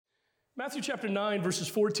Matthew chapter 9, verses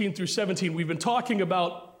 14 through 17, we've been talking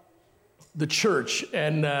about the church,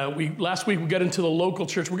 and last week we got into the local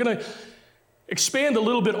church. We're going to expand a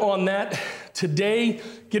little bit on that today,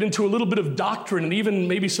 get into a little bit of doctrine and even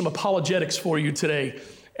maybe some apologetics for you today.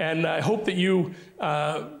 And I hope that you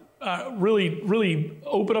really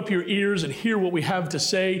open up your ears and hear what we have to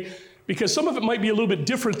say, because some of it might be a little bit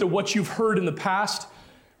different than what you've heard in the past.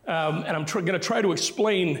 And I'm going to try to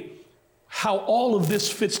explain how all of this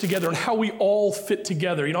fits together and how we all fit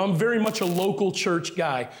together. You know, I'm very much a local church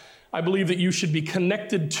guy. I believe that you should be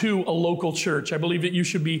connected to a local church. I believe that you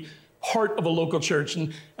should be part of a local church.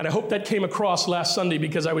 And I hope that came across last Sunday,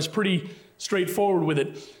 because I was pretty straightforward with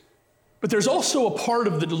it. But there's also a part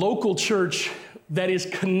of the local church that is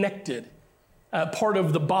connected, part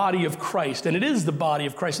of the body of Christ. And it is the body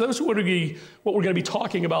of Christ. So that's what we're going to be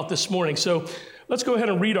talking about this morning. So let's go ahead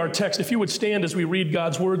and read our text. If you would stand as we read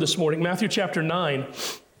God's word this morning. Matthew chapter 9,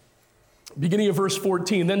 beginning of verse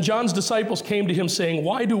 14. Then John's disciples came to him saying,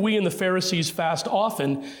 "Why do we and the Pharisees fast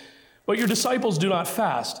often, but your disciples do not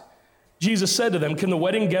fast?" Jesus said to them, "Can the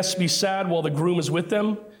wedding guests be sad while the groom is with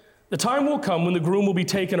them? The time will come when the groom will be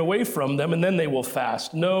taken away from them, and then they will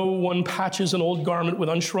fast. No one patches an old garment with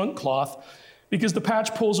unshrunk cloth, because the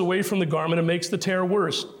patch pulls away from the garment and makes the tear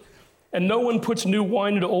worse. And no one puts new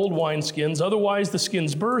wine into old wineskins, otherwise the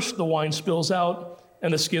skins burst, the wine spills out,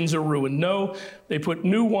 and the skins are ruined. No, they put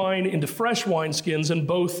new wine into fresh wineskins, and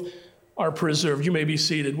both are preserved." You may be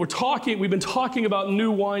seated. We've been talking about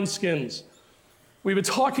new wineskins. We've been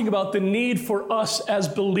talking about the need for us as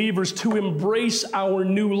believers to embrace our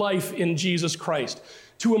new life in Jesus Christ,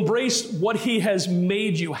 to embrace what he has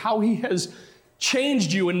made you, how he has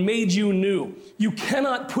changed you and made you new. You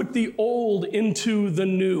cannot put the old into the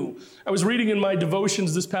new. I was reading in my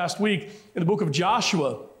devotions this past week in the book of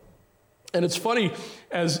Joshua, and it's funny,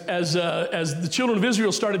 as the children of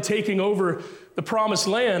Israel started taking over the promised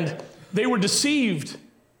land, they were deceived.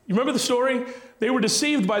 You remember the story? They were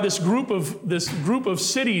deceived by this group of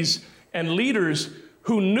cities and leaders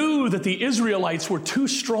who knew that the Israelites were too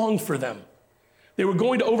strong for them. They were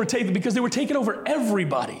going to overtake them because they were taking over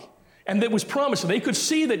everybody. And that was promised. They could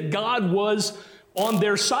see that God was on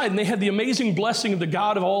their side, and they had the amazing blessing of the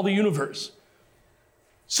God of all the universe.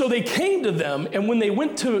 So they came to them, and when they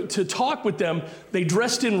went to talk with them, they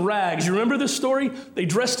dressed in rags. You remember this story? They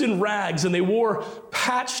dressed in rags, and they wore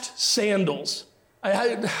patched sandals.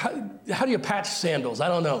 How do you patch sandals? I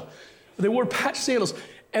don't know. But they wore patched sandals.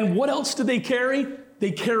 And what else did they carry?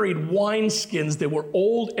 They carried wineskins that were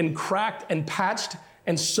old and cracked and patched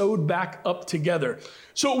and sewed back up together.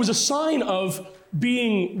 So it was a sign of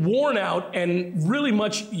being worn out and really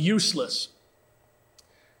much useless.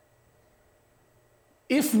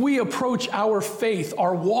 If we approach our faith,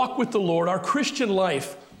 our walk with the Lord, our Christian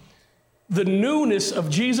life, the newness of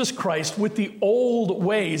Jesus Christ with the old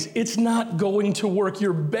ways, it's not going to work.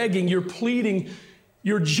 You're begging, you're pleading,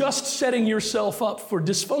 you're just setting yourself up for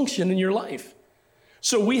dysfunction in your life.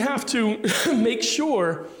 So we have to make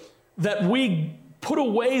sure that we put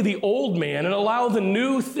away the old man and allow the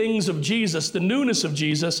new things of Jesus, the newness of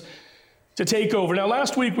Jesus, to take over. Now,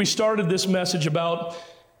 last week we started this message about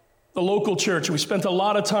the local church. We spent a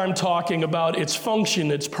lot of time talking about its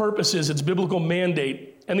function, its purposes, its biblical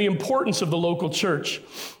mandate, and the importance of the local church.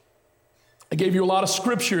 I gave you a lot of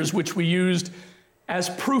scriptures which we used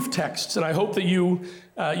as proof texts, and I hope that you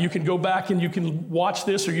can go back and you can watch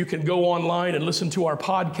this, or you can go online and listen to our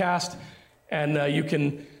podcast, and you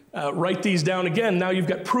can write these down again. Now you've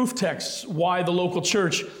got proof texts why the local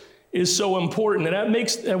church is so important.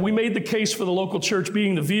 And we made the case for the local church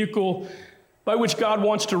being the vehicle by which God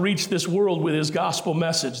wants to reach this world with his gospel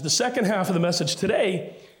message. The second half of the message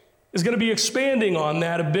today is going to be expanding on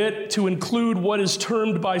that a bit to include what is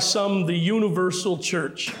termed by some the universal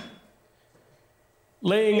church,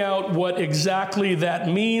 laying out what exactly that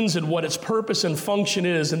means and what its purpose and function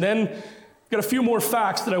is. And then got a few more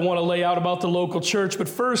facts that I want to lay out about the local church. But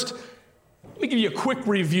first, let me give you a quick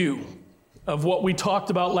review of what we talked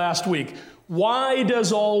about last week. Why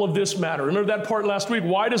does all of this matter? Remember that part last week?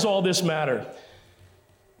 Why does all this matter?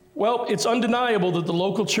 Well, it's undeniable that the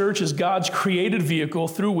local church is God's created vehicle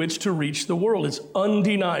through which to reach the world. It's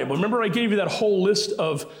undeniable. Remember I gave you that whole list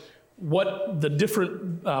of what the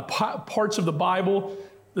different parts of the Bible,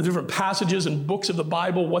 the different passages and books of the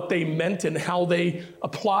Bible, what they meant and how they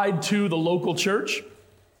applied to the local church?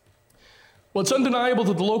 Well, it's undeniable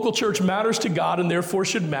that the local church matters to God and therefore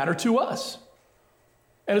should matter to us.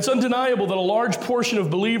 And it's undeniable that a large portion of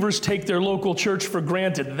believers take their local church for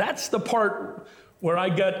granted. That's the part where I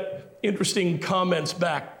got interesting comments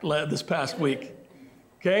back this past week.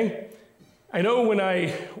 Okay? I know when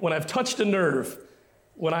I've touched a nerve,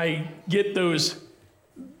 when I get those,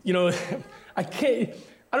 I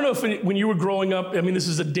don't know if when you were growing up, I mean, this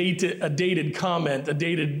is a dated comment, a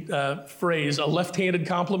dated phrase, a left-handed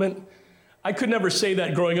compliment. I could never say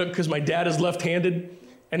that growing up because my dad is left-handed,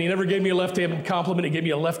 and he never gave me a left-handed compliment. He gave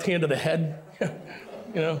me a left hand to the head,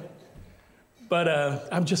 But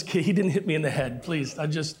I'm just kidding. He didn't hit me in the head, please.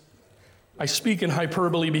 I speak in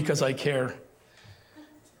hyperbole because I care.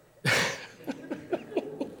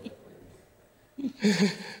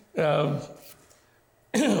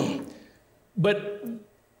 But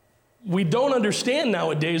we don't understand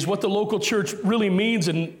nowadays what the local church really means,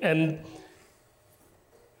 and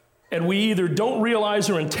we either don't realize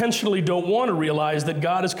or intentionally don't want to realize that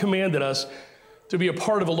God has commanded us to be a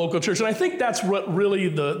part of a local church. And I think that's what really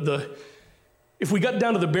if we got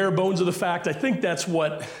down to the bare bones of the fact, I think that's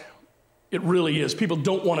what it really is. People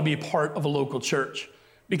don't want to be a part of a local church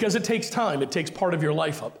because it takes time. It takes part of your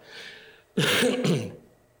life up. And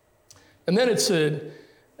then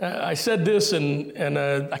I said this, and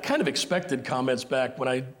I kind of expected comments back when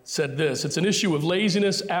I said this. It's an issue of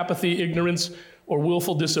laziness, apathy, ignorance, or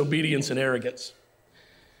willful disobedience and arrogance.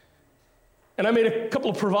 And I made a couple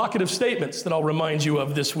of provocative statements that I'll remind you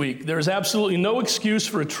of this week. There is absolutely no excuse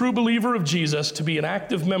for a true believer of Jesus to be an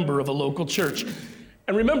active member of a local church.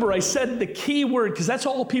 And remember, I said the key word, because that's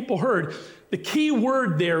all people heard. The key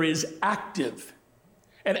word there is active.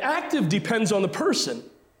 And active depends on the person.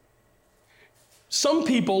 Some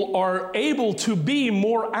people are able to be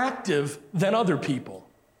more active than other people.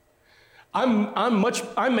 I'm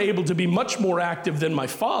able to be much more active than my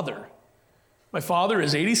father. My father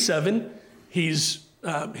is 87. His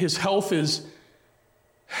health is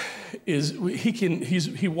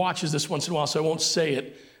he watches this once in a while, so I won't say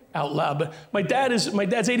it out loud. But my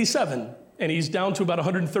dad's 87, and he's down to about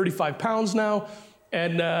 135 pounds now,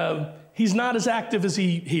 and he's not as active as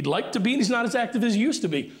he'd like to be, and he's not as active as he used to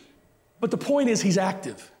be. But the point is, he's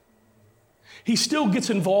active. He still gets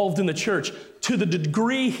involved in the church to the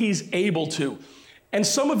degree he's able to. And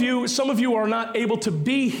some of you are not able to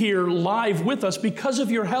be here live with us because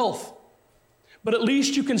of your health. But at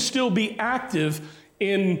least you can still be active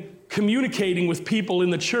in communicating with people in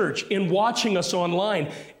the church, in watching us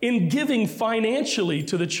online, in giving financially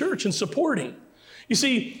to the church and supporting. You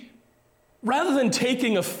see, rather than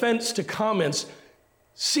taking offense to comments,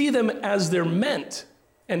 see them as they're meant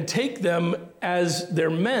and take them as they're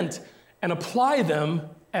meant and apply them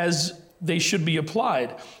as they should be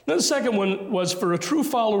applied. Then the second one was, for a true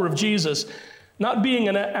follower of Jesus, not being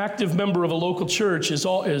an active member of a local church is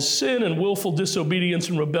sin and willful disobedience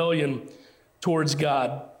and rebellion towards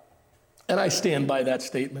God. And I stand by that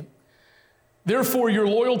statement. Therefore, your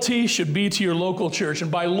loyalty should be to your local church. And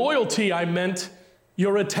by loyalty, I meant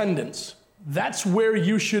your attendance. That's where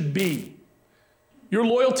you should be. Your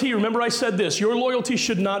loyalty, remember I said this, your loyalty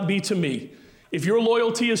should not be to me. If your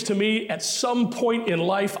loyalty is to me, at some point in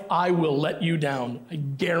life, I will let you down. I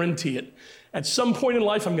guarantee it. At some point in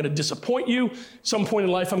life, I'm going to disappoint you. At some point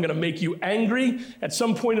in life, I'm going to make you angry. At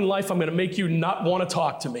some point in life, I'm going to make you not want to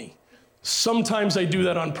talk to me. Sometimes I do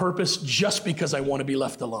that on purpose just because I want to be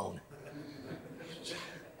left alone.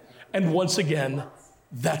 And once again,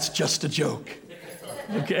 that's just a joke.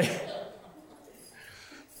 Okay?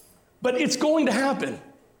 But it's going to happen.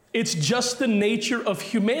 It's just the nature of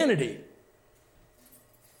humanity.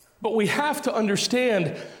 But we have to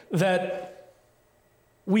understand that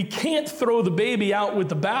we can't throw the baby out with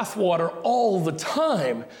the bathwater all the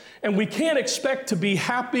time. And we can't expect to be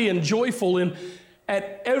happy and joyful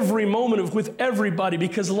at every moment with everybody,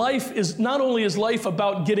 because life is, not only is life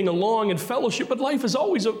about getting along and fellowship, but life is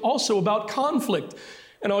always also about conflict.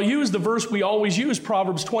 And I'll use the verse we always use,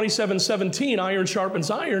 Proverbs 27:17, iron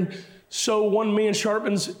sharpens iron, so one man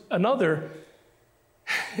sharpens another.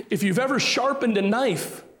 If you've ever sharpened a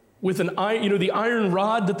knife with an iron, the iron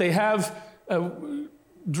rod that they have,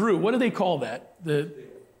 Drew, what do they call that? The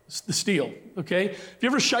steel, okay? If you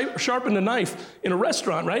ever sharpened a knife in a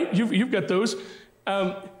restaurant, right? You've got those.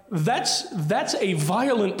 That's a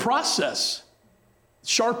violent process,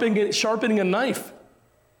 sharpening a knife.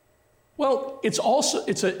 Well, it's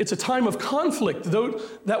a time of conflict. Though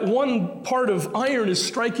that one part of iron is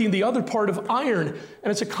striking the other part of iron,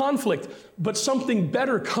 and it's a conflict, but something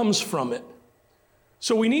better comes from it.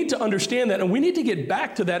 So we need to understand that, and we need to get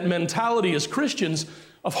back to that mentality as Christians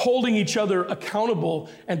of holding each other accountable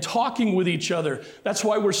and talking with each other. That's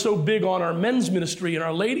why we're so big on our men's ministry and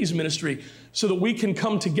our ladies' ministry, so that we can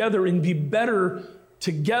come together and be better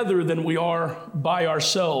together than we are by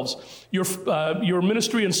ourselves. Your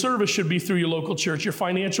ministry and service should be through your local church. Your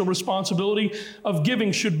financial responsibility of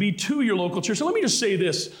giving should be to your local church. So let me just say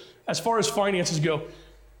this, as far as finances go.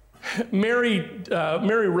 Mary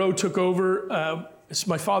Rowe took over.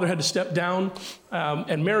 My father had to step down,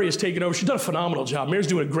 and Mary has taken over. She's done a phenomenal job. Mary's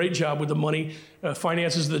doing a great job with the money,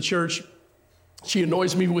 finances of the church. She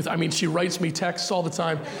annoys me she writes me texts all the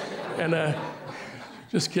time. And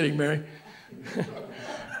just kidding, Mary.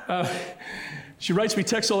 She writes me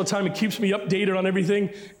texts all the time and keeps me updated on everything.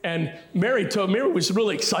 And Mary was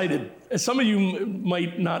really excited. Some of you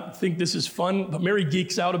might not think this is fun, but Mary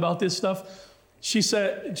geeks out about this stuff. She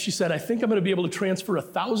said, I think I'm going to be able to transfer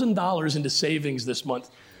 $1,000 into savings this month.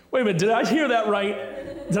 Wait a minute, did I hear that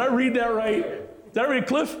right? Did I read that right? Did I read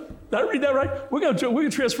Cliff? Did I read that right? We're going to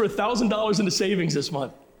transfer $1,000 into savings this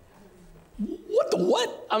month. What the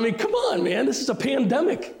what? I mean, come on, man. This is a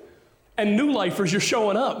pandemic. And new lifers, you're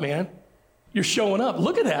showing up, man. You're showing up.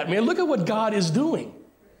 Look at that, man. Look at what God is doing.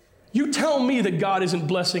 You tell me that God isn't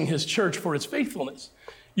blessing his church for its faithfulness.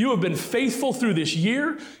 You have been faithful through this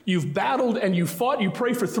year. You've battled and you fought. You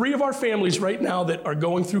pray for 3 of our families right now that are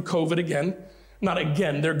going through COVID again. Not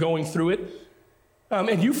again, they're going through it.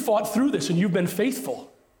 And you fought through this and you've been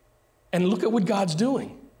faithful. And look at what God's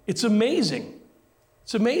doing. It's amazing.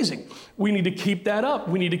 It's amazing. We need to keep that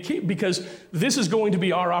up. Because this is going to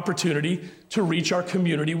be our opportunity to reach our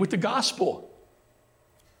community with the gospel.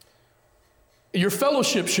 Your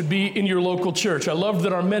fellowship should be in your local church. I loved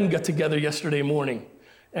that our men got together yesterday morning.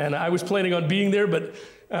 And I was planning on being there, but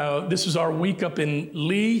this is our week up in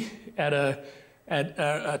Lee at a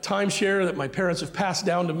timeshare that my parents have passed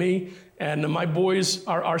down to me. And my boys,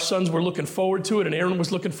 our sons were looking forward to it, and Aaron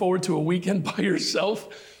was looking forward to a weekend by herself.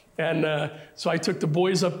 And so I took the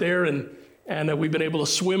boys up there, and we've been able to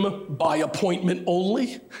swim by appointment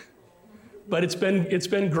only. But it's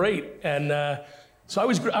been great. And so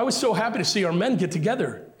I was so happy to see our men get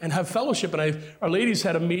together and have fellowship. And our ladies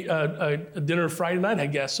had a dinner Friday night, I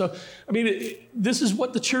guess. So, I mean, this is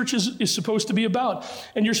what the church is supposed to be about.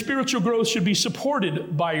 And your spiritual growth should be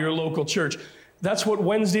supported by your local church. That's what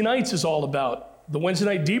Wednesday nights is all about, the Wednesday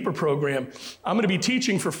Night Deeper program. I'm going to be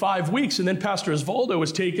teaching for 5 weeks, and then Pastor Osvaldo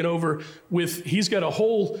has taken over he's got a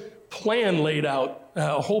whole plan laid out,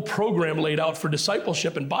 a whole program laid out for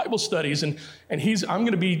discipleship and Bible studies. And I'm just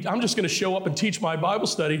going to show up and teach my Bible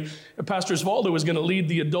study. And Pastor Osvaldo is going to lead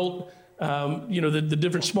the adult, the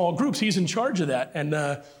different small groups. He's in charge of that.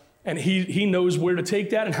 And he knows where to take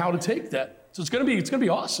that and how to take that. So it's going to be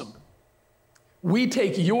awesome. We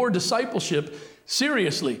take your discipleship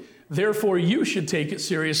seriously. Therefore, you should take it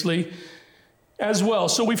seriously as well.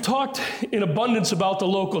 So we've talked in abundance about the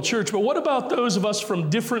local church, but what about those of us from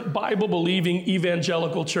different Bible-believing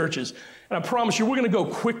evangelical churches? And I promise you, we're going to go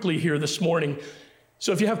quickly here this morning.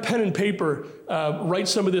 So if you have pen and paper, write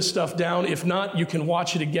some of this stuff down. If not, you can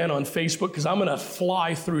watch it again on Facebook, because I'm going to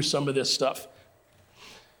fly through some of this stuff.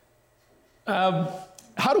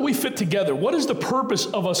 How do we fit together? What is the purpose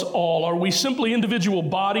of us all? Are we simply individual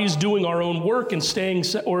bodies doing our own work and staying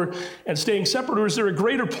separate, or is there a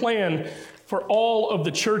greater plan for all of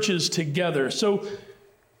the churches together? So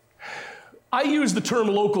I use the term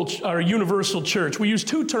local or universal church. We use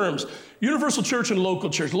 2 terms, universal church and local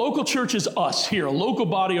church. Local church is us here, a local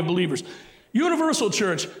body of believers. Universal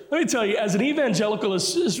church, let me tell you, as an evangelical,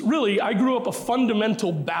 I grew up a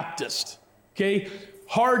fundamental Baptist, okay?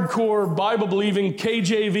 Hardcore, Bible-believing,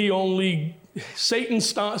 KJV only,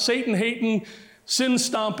 Satan-hating,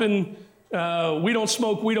 sin-stomping, we don't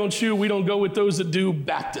smoke, we don't chew, we don't go with those that do,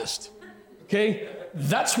 Baptist. Okay?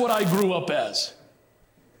 That's what I grew up as.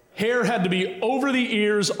 Hair had to be over the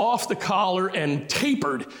ears, off the collar, and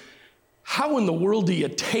tapered. How in the world do you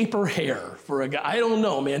taper hair for a guy? I don't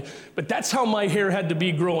know, man. But that's how my hair had to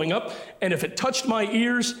be growing up. And if it touched my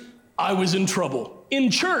ears, I was in trouble.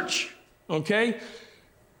 In church, okay?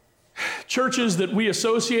 Churches that we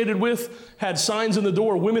associated with had signs on the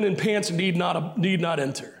door, women in pants need not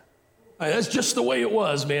enter. That's just the way it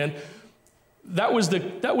was, man. That was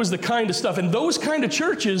the kind of stuff. And those kind of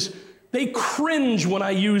churches, they cringe when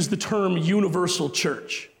I use the term universal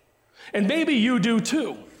church. And maybe you do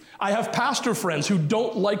too. I have pastor friends who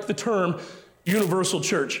don't like the term universal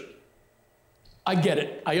church. I get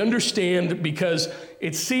it. I understand, because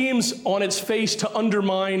it seems on its face to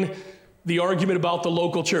undermine the argument about the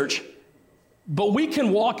local church. But we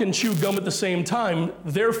can walk and chew gum at the same time.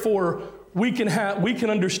 Therefore, we can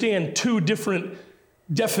understand 2 different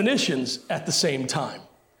definitions at the same time.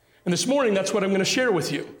 And this morning, that's what I'm going to share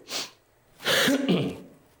with you.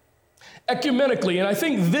 Ecumenically, and I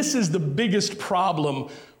think this is the biggest problem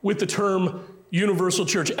with the term universal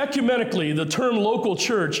church. Ecumenically, the term local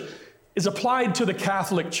church is applied to the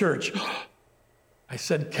Catholic Church. I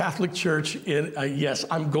said Catholic Church, yes,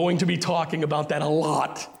 I'm going to be talking about that a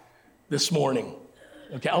lot this morning.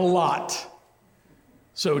 Okay, a lot.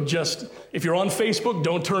 So just, if you're on Facebook,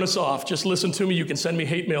 don't turn us off. Just listen to me. You can send me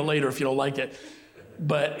hate mail later if you don't like it.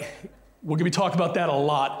 But we're going to be talking about that a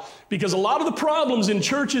lot, because a lot of the problems in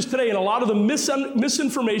churches today and a lot of the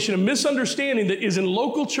misinformation and misunderstanding that is in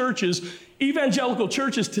local churches, evangelical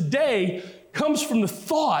churches today, comes from the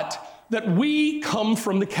thought that we come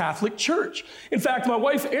from the Catholic Church. In fact, my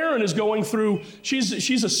wife Erin is going through,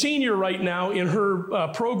 she's a senior right now in her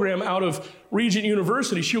program out of Regent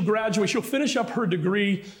University. She'll graduate, she'll finish up her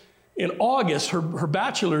degree in August, her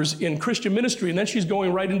bachelor's in Christian ministry, and then she's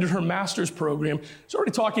going right into her master's program. She's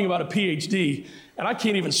already talking about a PhD, and I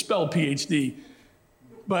can't even spell PhD,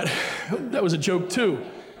 but that was a joke too.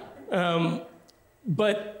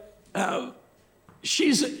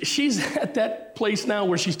 She's at that place now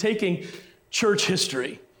where she's taking church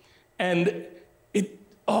history, and it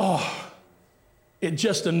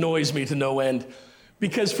just annoys me to no end,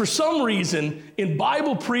 because for some reason in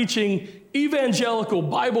Bible preaching evangelical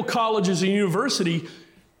Bible colleges and universities,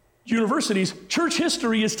 church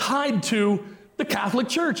history is tied to the Catholic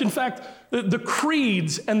Church. In fact, the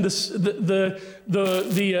creeds and the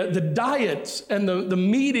diets and the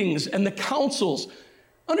meetings and the councils,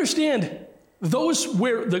 understand, those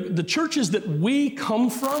where the churches that we come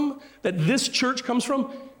from, that this church comes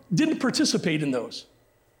from, didn't participate in those.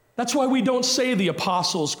 That's why we don't say the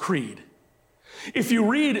Apostles' Creed. If you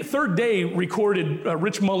read, Third Day recorded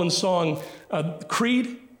Rich Mullins' song,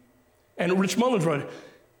 Creed, and Rich Mullins wrote it.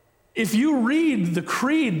 If you read the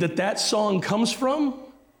creed that song comes from,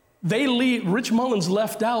 Rich Mullins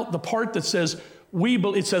left out the part that says,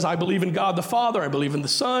 it says, I believe in God the Father, I believe in the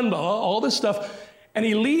Son, all this stuff. And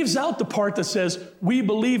he leaves out the part that says, we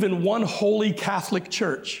believe in one holy Catholic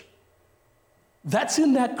Church. That's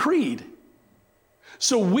in that creed.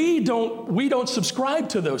 So we don't subscribe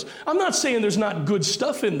to those. I'm not saying there's not good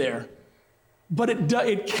stuff in there, but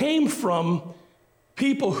it came from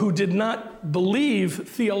people who did not believe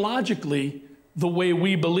theologically the way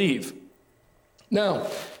we believe. Now,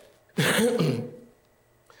 the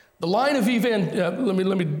line of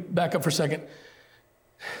let me back up for a second.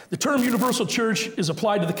 The term universal church is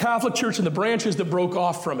applied to the Catholic Church and the branches that broke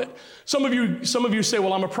off from it. Some of you say,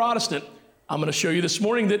 well, I'm a Protestant. I'm going to show you this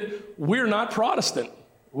morning that we're not Protestant.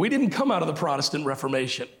 We didn't come out of the Protestant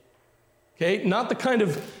Reformation. Okay? Not the kind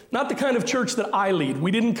of church that I lead.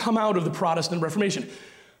 We didn't come out of the Protestant Reformation.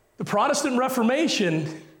 The Protestant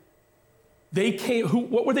Reformation,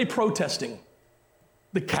 what were they protesting?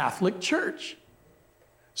 The Catholic Church.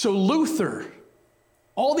 So Luther,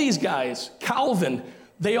 all these guys, Calvin,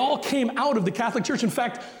 they all came out of the Catholic Church. In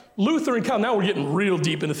fact, Luther and Calvin, now we're getting real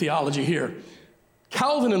deep into theology here.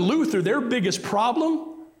 Calvin and Luther, their biggest problem,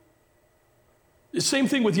 the same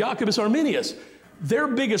thing with Jacobus Arminius, their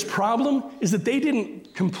biggest problem is that they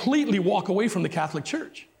didn't completely walk away from the Catholic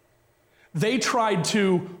Church. They tried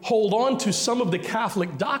to hold on to some of the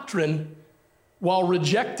Catholic doctrine while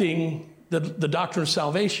rejecting the doctrine of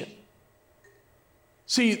salvation.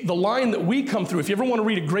 See, the line that we come through, if you ever want to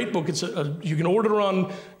read a great book, you can order it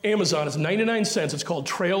on Amazon. It's 99 cents. It's called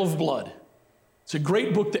Trail of Blood. It's a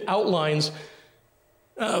great book that outlines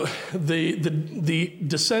the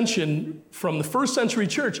dissension from the first century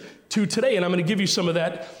church to today, and I'm going to give you some of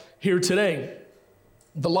that here today.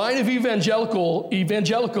 The line of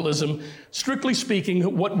evangelicalism, strictly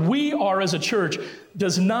speaking, what we are as a church,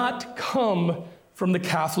 does not come from the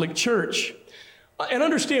Catholic Church. And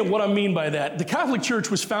understand what I mean by that. The Catholic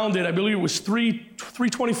Church was founded, I believe it was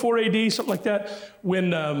 324 AD, something like that,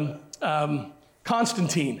 when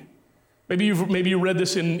Constantine, maybe you read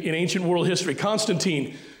this in ancient world history.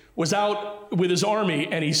 Constantine was out with his army,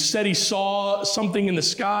 and he said he saw something in the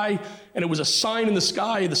sky, and it was a sign in the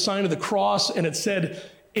sky, the sign of the cross, and it said,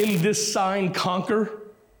 "In this sign conquer."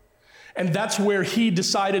 And that's where he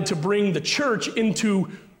decided to bring the church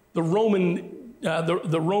into the Roman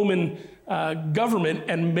government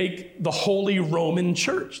and make the Holy Roman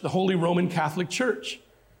Church, the Holy Roman Catholic Church.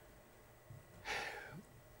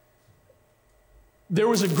 There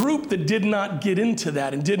was a group that did not get into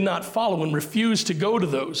that and did not follow and refused to go to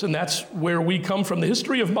those, and that's where we come from. The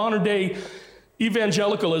history of modern day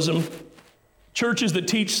evangelicalism, churches that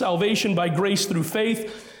teach salvation by grace through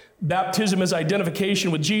faith, baptism as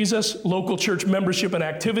identification with Jesus, local church membership and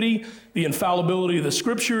activity, the infallibility of the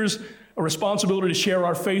scriptures, a responsibility to share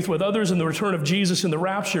our faith with others, and the return of Jesus in the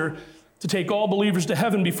rapture to take all believers to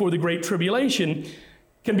heaven before the Great Tribulation,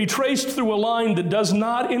 can be traced through a line that does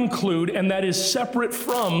not include, and that is separate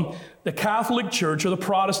from, the Catholic Church or the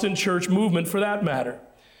Protestant church movement for that matter.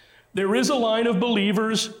 There is a line of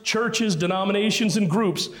believers, churches, denominations, and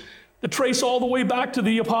groups that trace all the way back to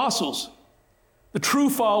the apostles, the true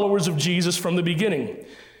followers of Jesus from the beginning.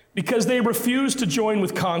 Because they refused to join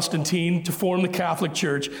with Constantine to form the Catholic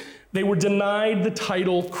Church, they were denied the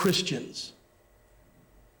title Christians.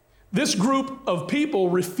 This group of people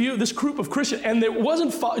refused, this group of Christians, and it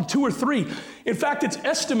wasn't 2 or 3. In fact, it's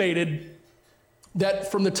estimated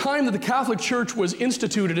that from the time that the Catholic Church was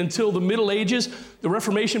instituted until the Middle Ages, the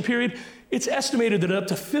Reformation period, it's estimated that up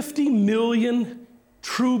to 50 million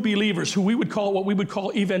true believers, who what we would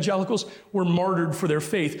call evangelicals, were martyred for their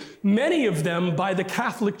faith. Many of them by the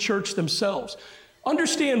Catholic Church themselves.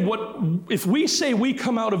 Understand if we say we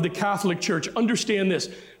come out of the Catholic Church, understand this.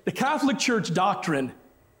 The Catholic Church doctrine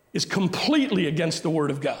is completely against the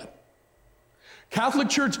Word of God. Catholic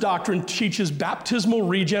Church doctrine teaches baptismal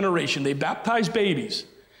regeneration. They baptize babies.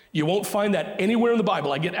 You won't find that anywhere in the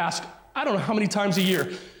Bible. I get asked, I don't know how many times a year,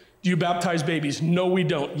 do you baptize babies? No, we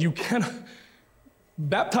don't. You cannot.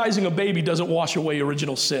 Baptizing a baby doesn't wash away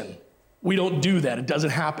original sin. We don't do that. It doesn't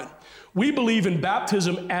happen. We believe in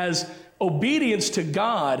baptism as obedience to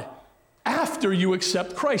God after you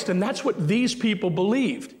accept Christ. And that's what these people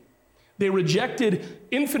believed. They rejected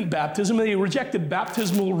infant baptism and they rejected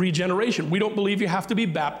baptismal regeneration. We don't believe you have to be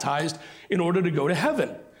baptized in order to go to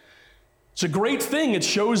heaven. It's a great thing. It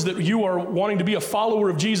shows that you are wanting to be a follower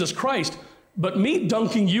of Jesus Christ. But me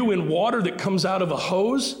dunking you in water that comes out of a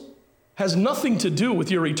hose has nothing to do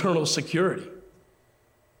with your eternal security.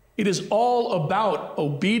 It is all about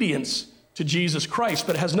obedience to Jesus Christ,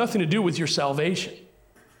 but it has nothing to do with your salvation.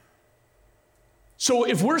 So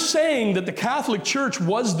if we're saying that the Catholic Church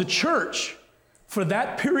was the church for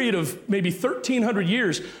that period of maybe 1,300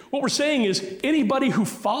 years, what we're saying is anybody who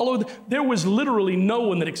followed, there was literally no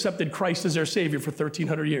one that accepted Christ as their Savior for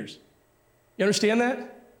 1,300 years. You understand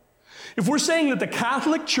that? If we're saying that the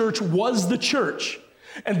Catholic Church was the church,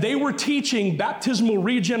 and they were teaching baptismal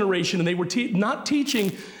regeneration, and they were not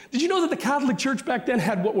teaching, did you know that the Catholic Church back then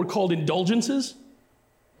had what were called indulgences?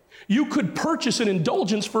 You could purchase an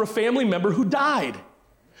indulgence for a family member who died.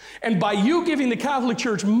 And by you giving the Catholic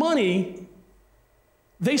Church money,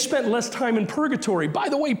 they spent less time in purgatory. By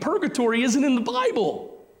the way, purgatory isn't in the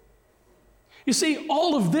Bible. You see,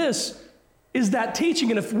 all of this is that teaching.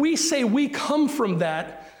 And if we say we come from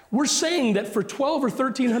that, we're saying that for 12 or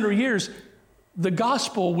 1,300 years, the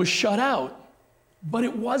gospel was shut out. But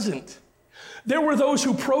it wasn't. There were those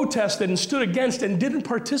who protested and stood against and didn't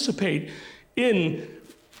participate in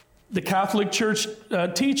the Catholic Church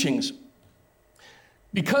teachings.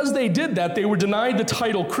 Because they did that, they were denied the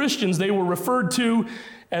title Christians. They were referred to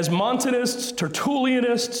as Montanists,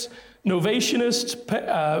 Tertullianists, Novatianists,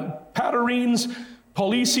 Paterines,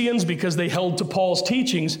 Paulicians, because they held to Paul's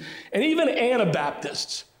teachings, and even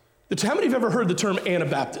Anabaptists. How many have ever heard the term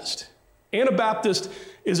Anabaptist? Anabaptist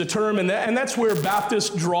is a term, and that's where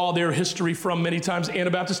Baptists draw their history from many times,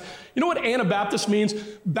 Anabaptist. You know what Anabaptist means?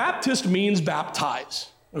 Baptist means baptize,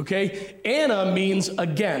 okay? Anna means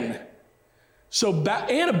again. So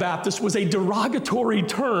Anabaptist was a derogatory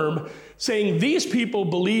term saying these people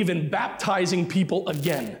believe in baptizing people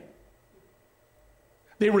again.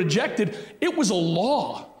 They rejected, it was a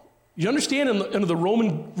law. You understand, under the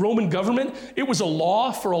Roman government, it was a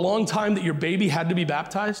law for a long time that your baby had to be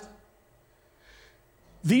baptized.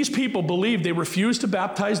 These people believed, they refused to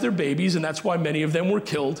baptize their babies, and that's why many of them were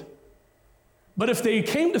killed. But if they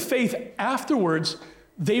came to faith afterwards,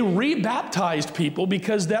 they rebaptized people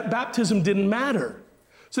because that baptism didn't matter.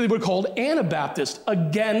 So they were called Anabaptists,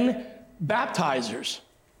 again, baptizers.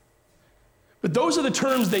 But those are the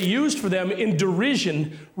terms they used for them in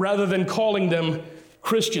derision rather than calling them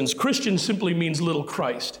Christians. Christian simply means little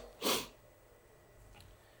Christ.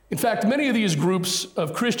 In fact, many of these groups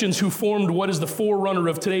of Christians who formed what is the forerunner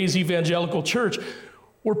of today's evangelical church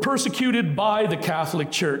were persecuted by the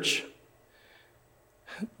Catholic Church.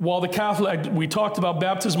 We talked about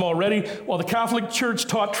baptism already. While the Catholic Church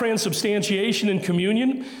taught transubstantiation and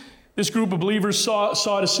communion, this group of believers saw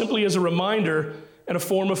it as simply as a reminder and a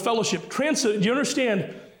form of fellowship. Do you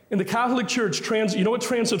understand, in the Catholic Church, you know what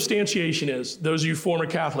transubstantiation is, those of you former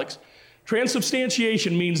Catholics?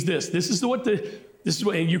 Transubstantiation means this. This is what,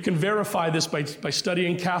 and you can verify this by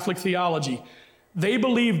studying Catholic theology. They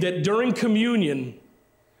believe that during communion,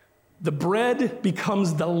 the bread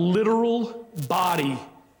becomes the literal body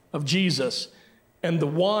of Jesus, and the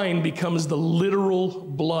wine becomes the literal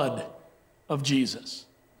blood of Jesus.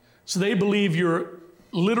 So they believe you're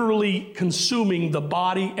literally consuming the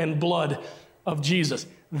body and blood of Jesus.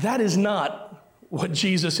 That is not what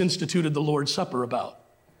Jesus instituted the Lord's Supper about.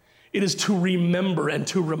 It is to remember and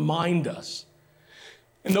to remind us.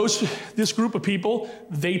 And this group of people,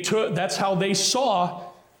 that's how they saw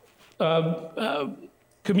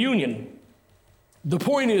communion. The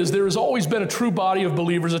point is, there has always been a true body of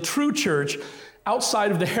believers, a true church,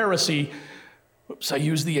 outside of the heresy, I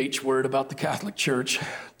use the H word about the Catholic Church,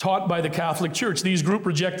 taught by the Catholic Church. These groups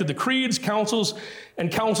rejected the creeds, councils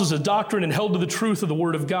of doctrine and held to the truth of the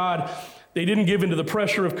Word of God. They didn't give into the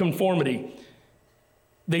pressure of conformity.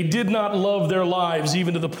 They did not love their lives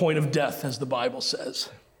even to the point of death, as the Bible says.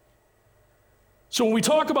 So when we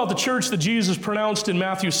talk about the church that Jesus pronounced in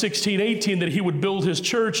Matthew 16:18, that he would build his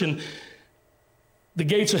church and the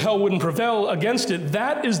gates of hell wouldn't prevail against it,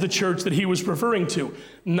 that is the church that he was referring to,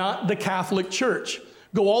 not the Catholic Church.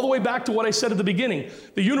 Go all the way back to what I said at the beginning.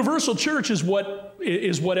 The universal church is what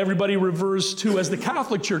everybody refers to as the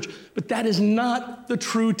Catholic Church, but that is not the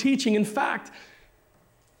true teaching. In fact,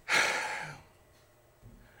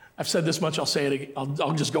 I've said this much, I'll say it again.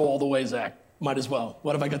 I'll just go all the way, Zach. Might as well.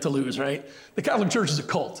 What have I got to lose, right? The Catholic Church is a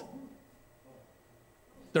cult.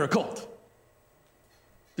 They're a cult.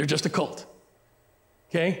 They're just a cult.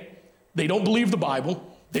 Okay? They don't believe the Bible.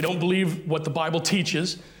 They don't believe what the Bible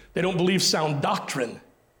teaches. They don't believe sound doctrine.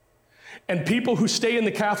 And people who stay in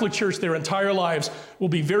the Catholic Church their entire lives will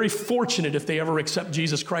be very fortunate if they ever accept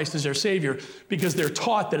Jesus Christ as their Savior, because they're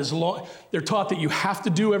taught that you have to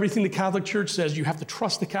do everything the Catholic Church says. You have to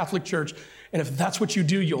trust the Catholic Church. And if that's what you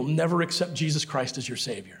do, you'll never accept Jesus Christ as your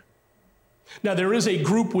Savior. Now, there is a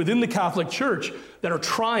group within the Catholic Church that are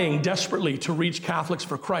trying desperately to reach Catholics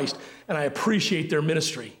for Christ, and I appreciate their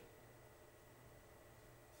ministry.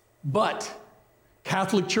 But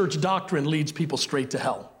Catholic Church doctrine leads people straight to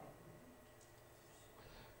hell.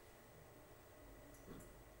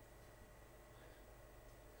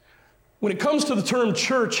 When it comes to the term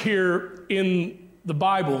church here in the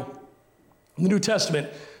Bible, in the New Testament,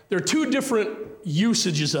 there are two different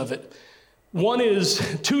usages of it. One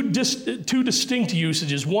is two distinct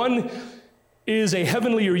usages. One is a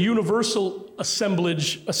heavenly or universal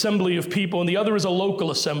assembly of people, and the other is a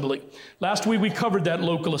local assembly. Last week we covered that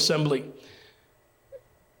local assembly.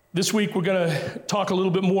 This week we're going to talk a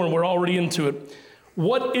little bit more, and we're already into it.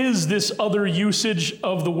 What is this other usage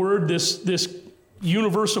of the word, this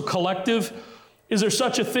universal collective? Is there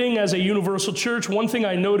such a thing as a universal church? One thing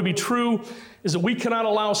I know to be true is that we cannot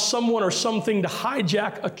allow someone or something to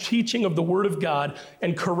hijack a teaching of the Word of God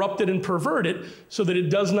and corrupt it and pervert it so that it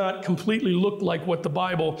does not completely look like what the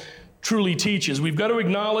Bible truly teaches. We've got to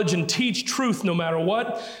acknowledge and teach truth no matter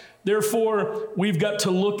what. Therefore, we've got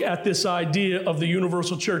to look at this idea of the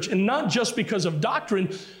universal church, and not just because of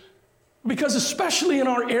doctrine, because especially in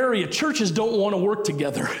our area, churches don't want to work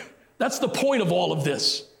together. That's the point of all of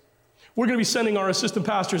this. We're going to be sending our assistant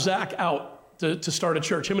pastor, Zach, out to start a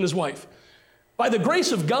church, him and his wife. By the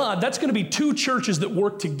grace of God, that's going to be two churches that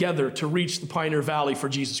work together to reach the Pioneer Valley for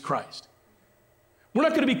Jesus Christ. We're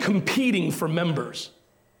not going to be competing for members.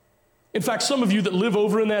 In fact, some of you that live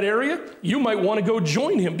over in that area, you might want to go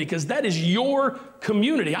join him because that is your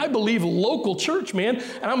community. I believe local church, man,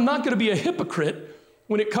 and I'm not going to be a hypocrite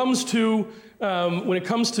when it comes to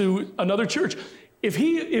another church. If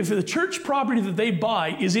the church property that they buy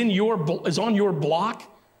is on your block,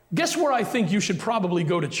 guess where I think you should probably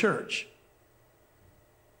go to church?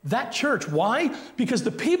 That church. Why? Because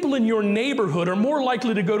the people in your neighborhood are more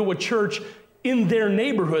likely to go to a church in their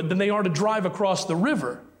neighborhood than they are to drive across the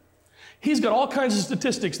river. He's got all kinds of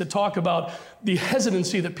statistics that talk about the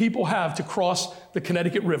hesitancy that people have to cross the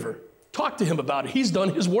Connecticut River. Talk to him about it. He's done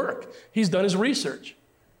his work. He's done his research.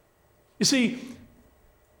 You see,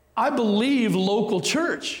 I believe local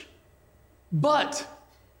church, but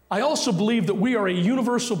I also believe that we are a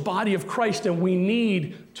universal body of Christ and we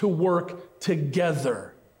need to work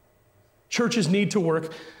together. Churches need to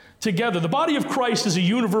work together. The body of Christ is a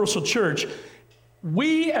universal church.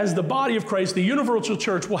 We, as the body of Christ, the universal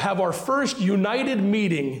church, will have our first united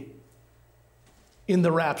meeting in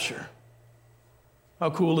the rapture.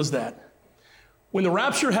 How cool is that? When the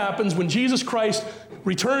rapture happens, when Jesus Christ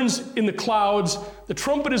returns in the clouds, the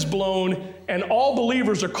trumpet is blown, and all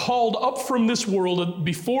believers are called up from this world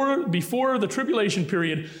before the tribulation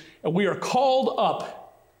period, and we are called up.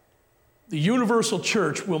 The universal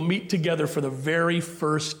church will meet together for the very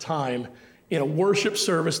first time in a worship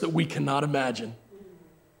service that we cannot imagine.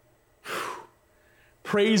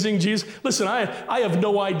 Praising Jesus. Listen, I have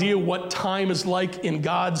no idea what time is like on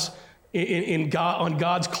God's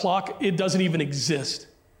clock. It doesn't even exist.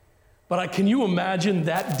 But can you imagine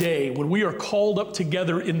that day when we are called up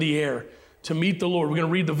together in the air to meet the Lord? We're going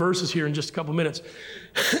to read the verses here in just a couple minutes.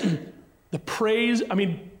 The praise,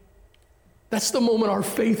 that's the moment our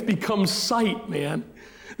faith becomes sight, man.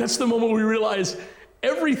 That's the moment we realize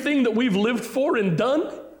everything that we've lived for and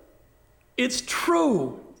done, it's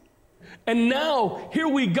true. And now, here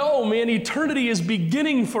we go, man. Eternity is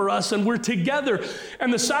beginning for us, and we're together.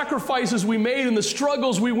 And the sacrifices we made and the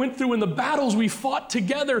struggles we went through and the battles we fought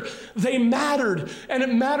together, they mattered. And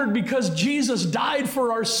it mattered because Jesus died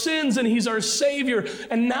for our sins, and he's our Savior.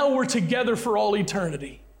 And now we're together for all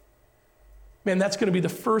eternity. Man, that's going to be the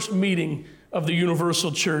first meeting of the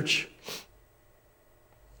universal church.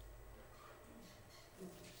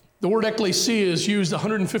 The word ecclesia is used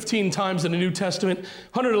 115 times in the New Testament,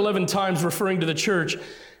 111 times referring to the church.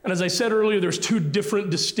 And as I said earlier, there's two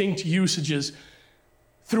different distinct usages.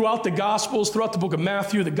 Throughout the Gospels, throughout the book of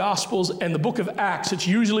Matthew, the Gospels, and the book of Acts, it's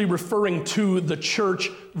usually referring to the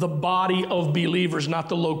church, the body of believers, not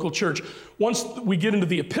the local church. Once we get into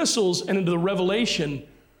the epistles and into the Revelation,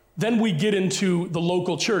 then we get into the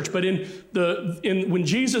local church. But when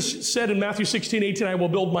Jesus said in Matthew 16:18, I will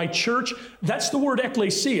build my church, that's the word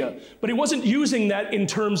ecclesia. But he wasn't using that in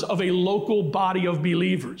terms of a local body of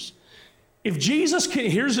believers. If Jesus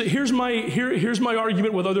can, here's my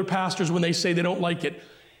argument with other pastors when they say they don't like it.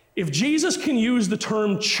 If Jesus can use the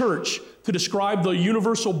term church to describe the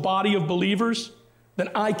universal body of believers, then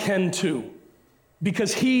I can too.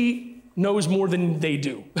 Because he knows more than they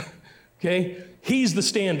do. Okay? He's the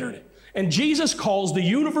standard. And Jesus calls the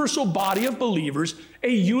universal body of believers a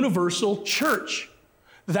universal church.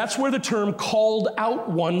 That's where the term called out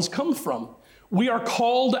ones come from. We are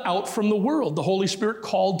called out from the world. The Holy Spirit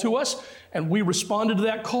called to us, and we responded to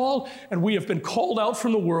that call, and we have been called out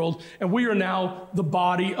from the world, and we are now the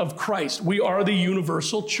body of Christ. We are the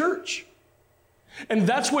universal church. And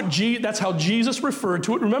that's how Jesus referred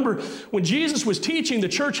to it. Remember, when Jesus was teaching, the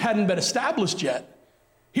church hadn't been established yet.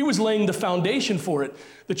 He was laying the foundation for it.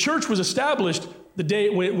 The church was established the day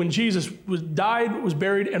when Jesus died, was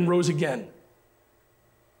buried, and rose again.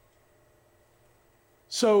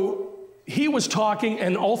 So he was talking,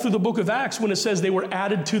 and all through the book of Acts, when it says they were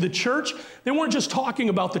added to the church, they weren't just talking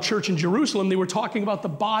about the church in Jerusalem, they were talking about the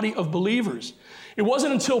body of believers. It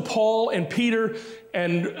wasn't until Paul and Peter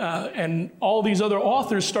and all these other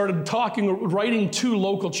authors started writing to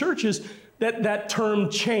local churches that term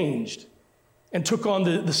changed and took on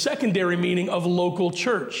the secondary meaning of local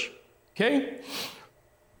church, okay?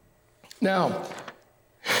 Now,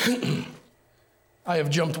 I have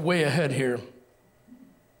jumped way ahead here.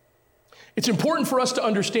 It's important for us to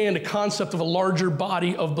understand the concept of a larger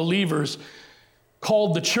body of believers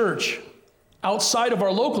called the church outside of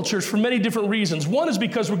our local church for many different reasons. One is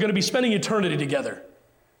because we're going to be spending eternity together.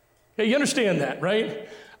 Okay, you understand that, right?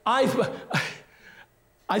 I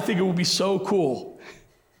think it would be so cool.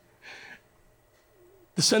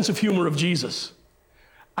 The sense of humor of Jesus.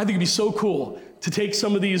 I think it'd be so cool to take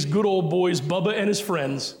some of these good old boys, Bubba and his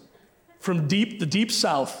friends, from the deep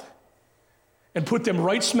south, and put them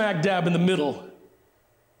right smack dab in the middle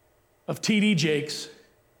of T.D. Jakes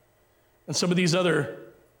and some of these other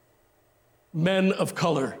men of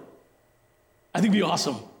color. I think it'd be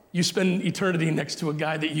awesome. You spend eternity next to a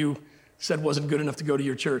guy that you said wasn't good enough to go to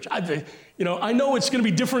your church. I know it's going to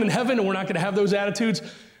be different in heaven and we're not going to have those attitudes,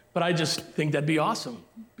 but I just think that'd be awesome,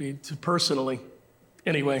 personally.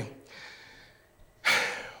 Anyway,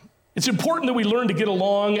 it's important that we learn to get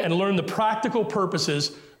along and learn the practical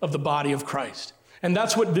purposes of the body of Christ. And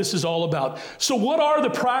that's what this is all about. So what are the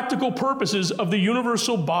practical purposes of the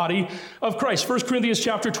universal body of Christ? 1 Corinthians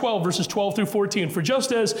chapter 12, verses 12 through 14. For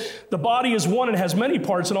just as the body is one and has many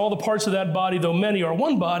parts, and all the parts of that body, though many, are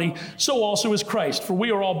one body, so also is Christ. For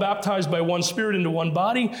we are all baptized by one Spirit into one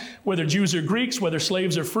body, whether Jews or Greeks, whether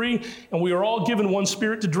slaves or free, and we are all given one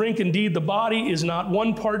Spirit to drink. Indeed, the body is not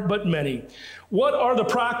one part, but many. What are the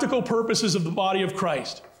practical purposes of the body of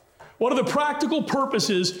Christ? What are the practical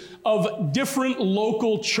purposes of different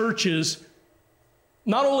local churches,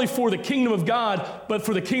 not only for the kingdom of God, but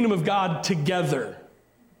for the kingdom of God together?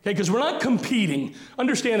 Okay, because we're not competing.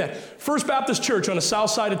 Understand that. First Baptist Church on the south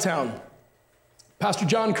side of town. Pastor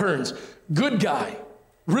John Kearns, good guy,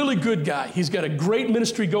 really good guy. He's got a great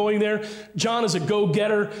ministry going there. John is a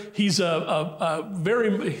go-getter. He's got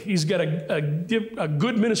a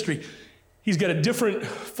good ministry. He's got a different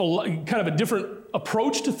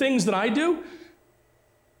approach to things than I do,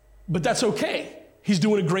 but that's okay. He's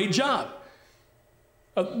doing a great job.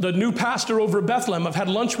 The new pastor over at Bethlehem, I've had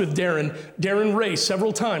lunch with Darren Ray,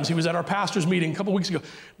 several times. He was at our pastor's meeting a couple weeks ago.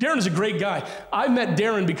 Darren is a great guy. I met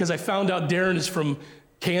Darren because I found out Darren is from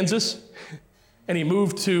Kansas, and he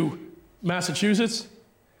moved to Massachusetts.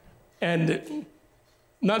 And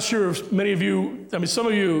not sure if many of you, some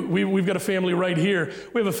of you, we've got a family right here.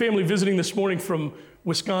 We have a family visiting this morning from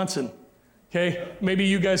Wisconsin. Okay, maybe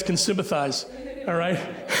you guys can sympathize, all right?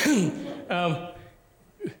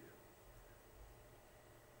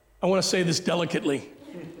 I want to say this delicately.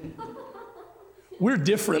 We're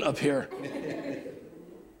different up here.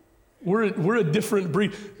 We're a different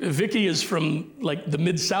breed. Vicky is from like the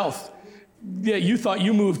Mid-South. Yeah, you thought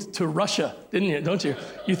you moved to Russia, didn't you? Don't you?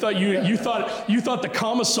 You thought the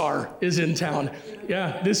commissar is in town.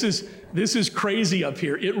 Yeah, this is crazy up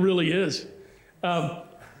here. It really is.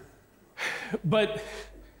 But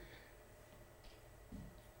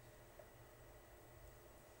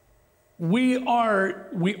we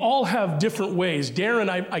all have different ways. Darren,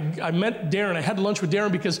 I met Darren. I had lunch with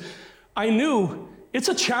Darren because I knew it's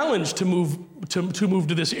a challenge to move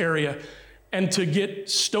to this area and to get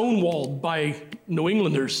stonewalled by New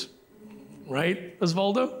Englanders, right,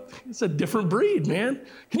 Osvaldo? It's a different breed, man.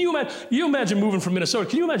 Can you imagine moving from Minnesota?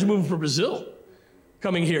 Can you imagine moving from Brazil,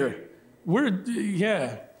 coming here?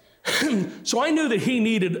 So I knew that he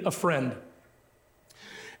needed a friend.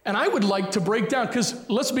 And I would like to break down, because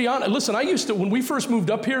let's be honest, listen, when we first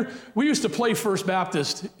moved up here, we used to play First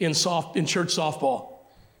Baptist in church softball.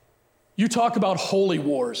 You talk about holy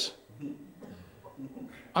wars.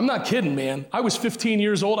 I'm not kidding, man. I was 15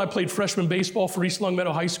 years old. I played freshman baseball for East Long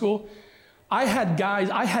Meadow High School. I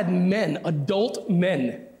had men, adult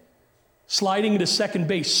men, sliding into second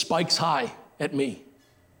base, spikes high at me.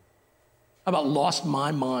 I about lost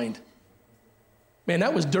my mind. Man,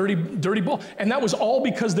 that was dirty ball. And that was all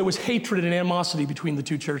because there was hatred and animosity between the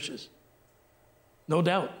two churches. No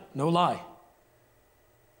doubt, no lie.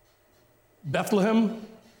 Bethlehem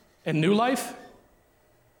and New Life,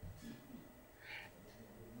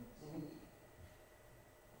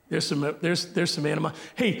 there's some animosity.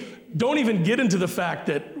 Hey, don't even get into the fact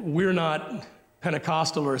that we're not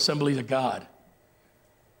Pentecostal or Assemblies of God,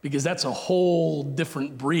 because that's a whole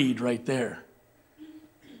different breed right there.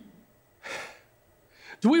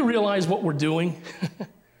 Do we realize what we're doing?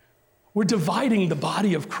 We're dividing the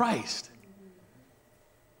body of Christ.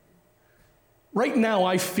 Right now,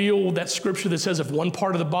 I feel that scripture that says if one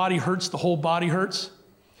part of the body hurts, the whole body hurts.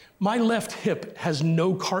 My left hip has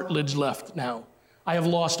no cartilage left now. I have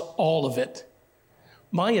lost all of it.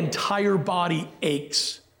 My entire body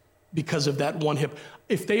aches because of that one hip.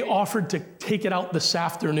 If they offered to take it out this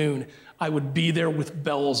afternoon, I would be there with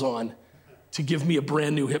bells on to give me a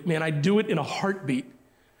brand new hip. Man, I'd do it in a heartbeat.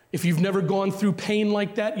 If you've never gone through pain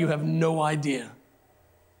like that, you have no idea.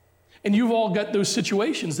 And you've all got those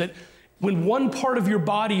situations that when one part of your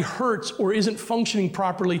body hurts or isn't functioning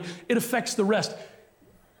properly, it affects the rest.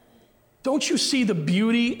 Don't you see the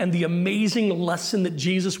beauty and the amazing lesson that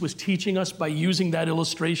Jesus was teaching us by using that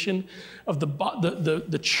illustration of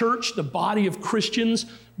the church, the body of Christians,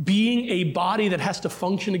 being a body that has to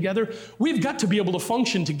function together? We've got to be able to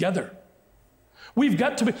function together.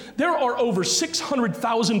 There are over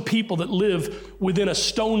 600,000 people that live within a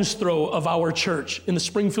stone's throw of our church in the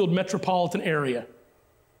Springfield metropolitan area.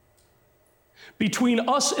 Between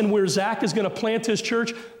us and where Zach is going to plant his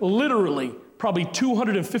church, literally, probably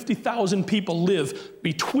 250,000 people live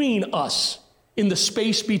between us in the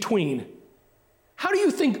space between. How do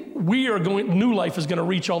you think New Life is going to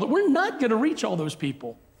reach all that? We're not going to reach all those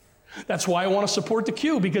people. That's why I want to support the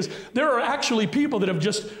Q, because there are actually people that have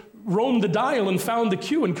just roamed the dial and found the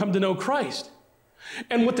Q and come to know Christ.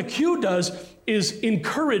 And what the Q does is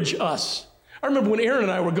encourage us. I remember when Aaron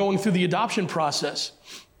and I were going through the adoption process.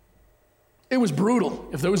 It was brutal.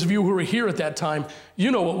 If those of you who were here at that time,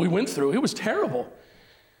 you know what we went through. It was terrible.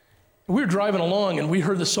 We were driving along and we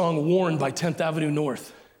heard the song Worn by 10th Avenue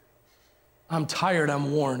North. I'm tired,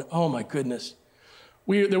 I'm worn. Oh my goodness.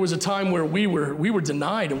 There was a time where we were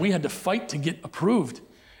denied and we had to fight to get approved.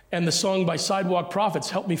 And the song by Sidewalk Prophets,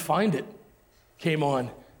 Help Me Find It, came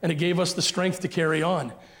on. And it gave us the strength to carry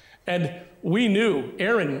on. And we knew,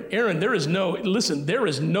 Aaron, there is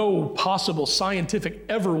no possible scientific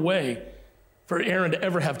way for Aaron to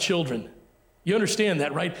ever have children. You understand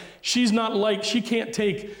that, right? She can't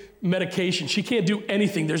take medication. She can't do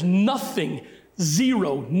anything. There's nothing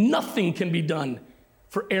can be done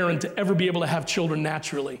for Aaron to ever be able to have children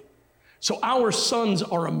naturally. So our sons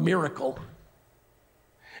are a miracle.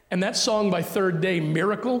 And that song by Third Day,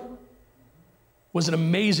 Miracle, was an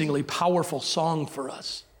amazingly powerful song for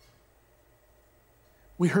us.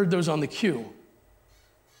 We heard those on the Q.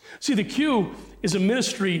 See, the Q is a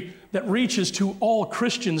ministry that reaches to all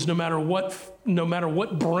Christians no matter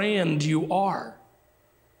what brand you are.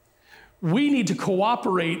 We need to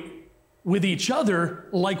cooperate with each other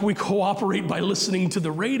like we cooperate by listening to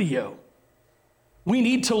the radio. We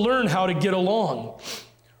need to learn how to get along.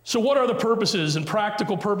 So what are the purposes and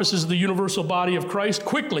practical purposes of the universal body of Christ?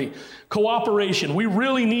 Quickly, cooperation. We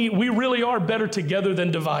really are better together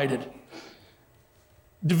than divided.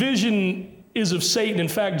 Division is of Satan. In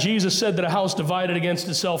fact, Jesus said that a house divided against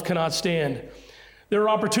itself cannot stand. There are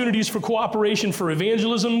opportunities for cooperation for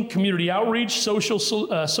evangelism, community outreach, social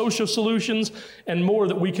solutions, and more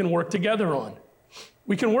that we can work together on.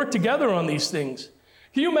 We can work together on these things.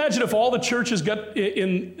 Can you imagine if all the churches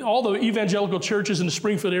all the evangelical churches in the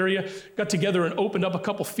Springfield area got together and opened up a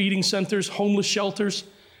couple feeding centers, homeless shelters,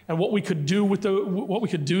 and what we could do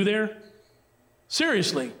there?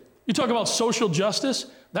 Seriously, you talk about social justice,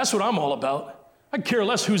 that's what I'm all about. I care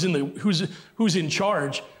less who's in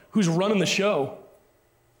charge, who's running the show.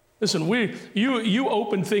 Listen, you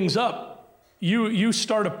open things up. You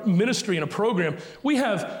start a ministry and a program.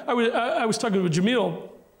 I was talking with Jamil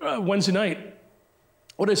Wednesday night.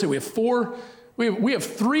 What did I say? We have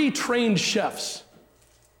 3 trained chefs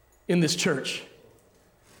in this church.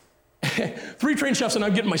 3 trained chefs, and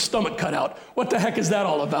I'm getting my stomach cut out. What the heck is that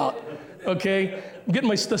all about? Okay? I'm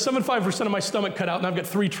getting 75% of my stomach cut out, and I've got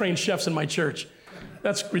 3 trained chefs in my church.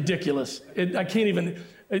 That's ridiculous. I can't even.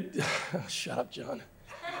 Shut up, John.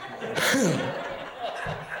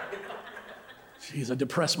 Jeez, I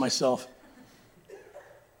depressed myself.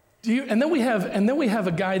 And then we have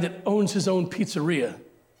a guy that owns his own pizzeria.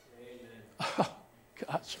 Oh,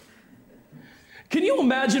 gosh. Can you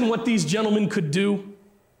imagine what these gentlemen could do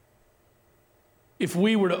if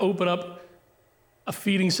we were to open up a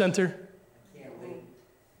feeding center?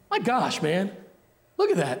 My gosh, man. Look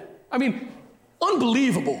at that. I mean,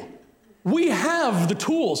 unbelievable. We have the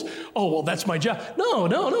tools. Oh, well, that's my job.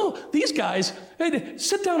 No. These guys, hey,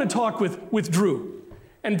 sit down and talk with Drew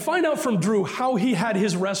and find out from Drew how he had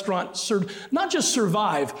his restaurant not just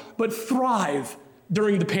survive, but thrive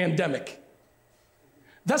during the pandemic.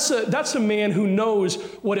 That's a man who knows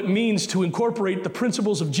what it means to incorporate the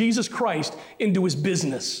principles of Jesus Christ into his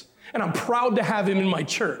business. And I'm proud to have him in my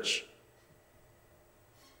church.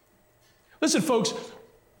 Listen, folks,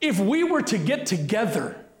 if we were to get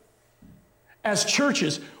together as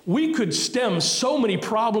churches, we could stem so many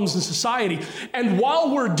problems in society. And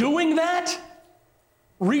while we're doing that,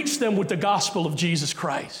 reach them with the gospel of Jesus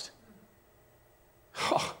Christ.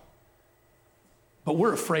 Oh. But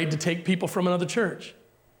we're afraid to take people from another church.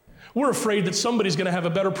 We're afraid that somebody's going to have a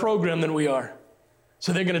better program than we are.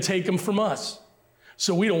 So they're going to take them from us.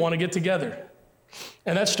 So we don't want to get together.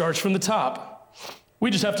 And that starts from the top.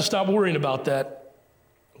 We just have to stop worrying about that.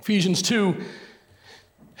 Ephesians 2,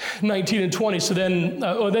 19 and 20. So then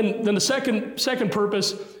the second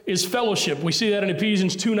purpose is fellowship. We see that in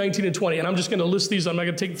Ephesians 2, 19 and 20. And I'm just going to list these. I'm not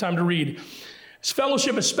going to take the time to read. It's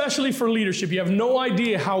fellowship, especially for leadership. You have no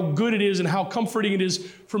idea how good it is and how comforting it is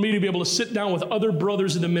for me to be able to sit down with other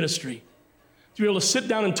brothers in the ministry. To be able to sit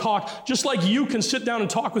down and talk, just like you can sit down and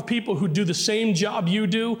talk with people who do the same job you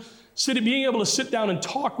do. Being able to sit down and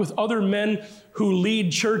talk with other men who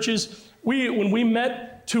lead churches. When we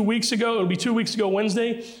met 2 weeks ago, it'll be 2 weeks ago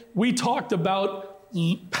Wednesday, we talked about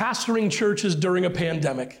pastoring churches during a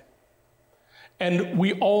pandemic. And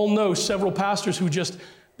we all know several pastors who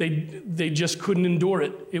they just couldn't endure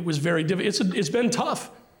it. It was very difficult. It's been tough.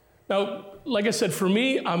 Now, like I said, for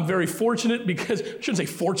me, I'm very fortunate because, I shouldn't say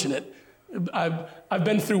fortunate, I've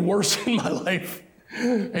been through worse in my life.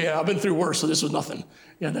 Yeah, I've been through worse, so this was nothing.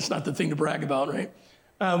 Yeah, that's not the thing to brag about, right?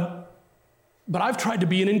 But I've tried to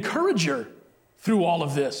be an encourager through all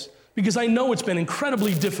of this because I know it's been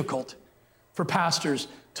incredibly difficult for pastors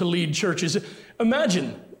to lead churches.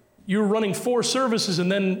 Imagine you're running 4 services and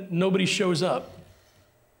then nobody shows up.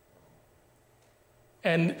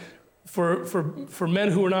 And for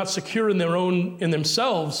men who are not secure in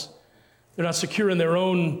themselves, they're not secure in their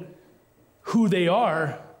own who they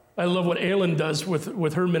are. I love what Aylin does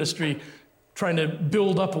with her ministry, trying to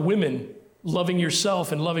build up women, loving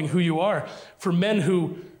yourself and loving who you are. For men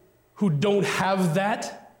who don't have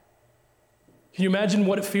that, can you imagine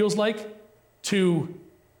what it feels like to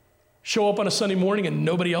show up on a Sunday morning and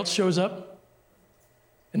nobody else shows up?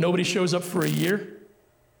 And nobody shows up for a year?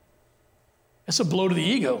 That's a blow to the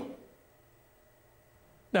ego.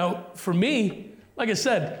 Now, for me, like I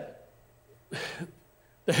said,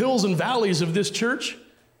 the hills and valleys of this church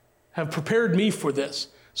have prepared me for this.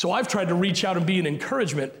 So I've tried to reach out and be an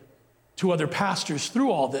encouragement to other pastors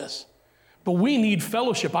through all this. But we need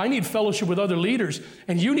fellowship. I need fellowship with other leaders,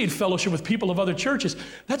 and you need fellowship with people of other churches.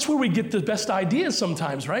 That's where we get the best ideas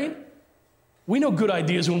sometimes, right? We know good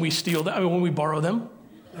ideas when we steal them, when we borrow them.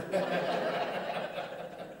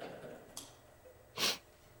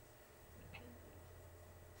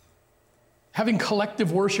 Having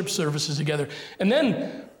collective worship services together. And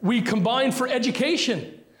then we combine for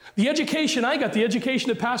education. The education I got, the education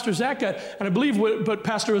that Pastor Zach got, and I believe what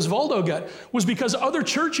Pastor Osvaldo got, was because other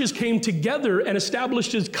churches came together and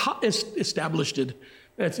established got a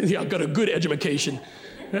good education.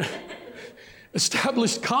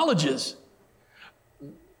 Established colleges.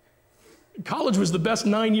 college was the best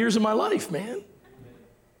 9 years of my life, man.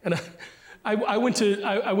 And I went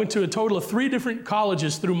to a total of 3 different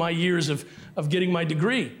colleges through my years of getting my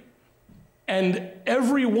degree. And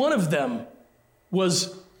every one of them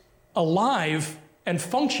was alive and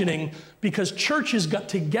functioning because churches got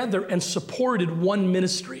together and supported one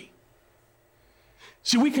ministry.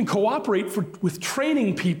 See, we can cooperate with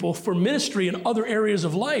training people for ministry in other areas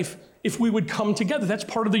of life if we would come together. That's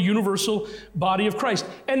part of the universal body of Christ.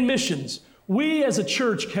 And missions. We as a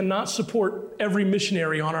church cannot support every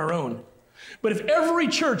missionary on our own. But if every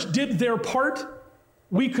church did their part,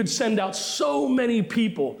 we could send out so many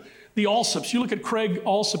people. The Alsops, you look at Craig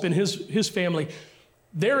Alsop and his family,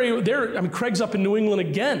 Craig's up in New England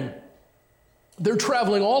again. They're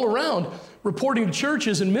traveling all around, reporting to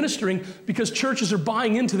churches and ministering because churches are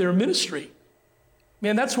buying into their ministry.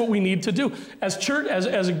 Man, that's what we need to do. As churches,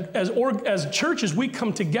 we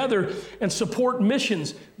come together and support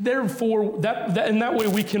missions. Therefore, in that way,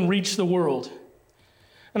 we can reach the world.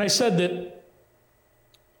 And I said that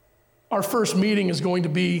our first meeting is going to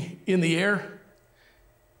be in the air.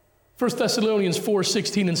 1 Thessalonians 4,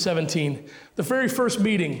 16 and 17. The very first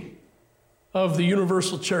meeting of the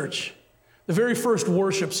Universal Church, the very first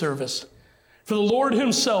worship service. For the Lord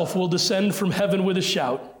himself will descend from heaven with a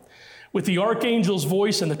shout, with the archangel's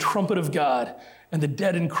voice and the trumpet of God, and the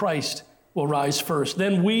dead in Christ will rise first.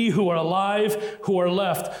 Then we who are alive, who are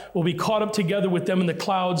left, will be caught up together with them in the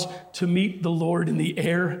clouds to meet the Lord in the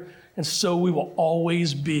air, and so we will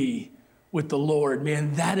always be with the Lord.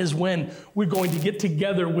 Man, that is when we're going to get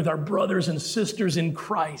together with our brothers and sisters in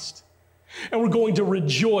Christ, and we're going to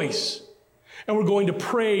rejoice, and we're going to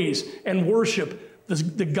praise and worship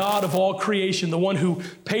the God of all creation, the one who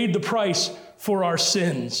paid the price for our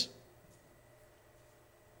sins.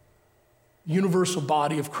 Universal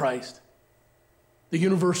body of Christ, the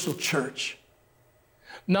universal church.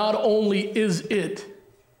 Not only is it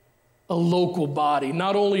a local body,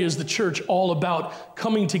 not only is the church all about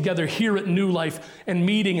coming together here at New Life and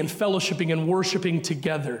meeting and fellowshipping and worshiping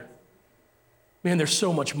together. Man, there's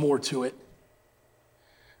so much more to it.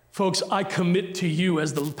 Folks, I commit to you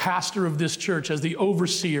as the pastor of this church, as the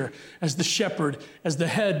overseer, as the shepherd, as the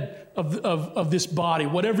head of this body,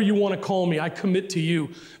 whatever you want to call me, I commit to you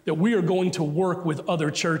that we are going to work with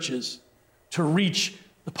other churches to reach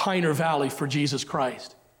the Pioneer Valley for Jesus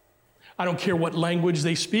Christ. I don't care what language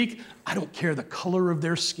they speak. I don't care the color of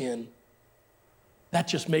their skin. That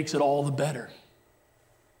just makes it all the better.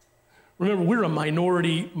 Remember, we're a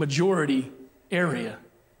minority-majority area.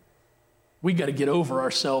 We got to get over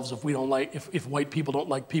ourselves if white people don't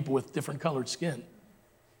like people with different colored skin.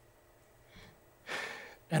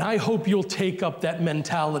 And I hope you'll take up that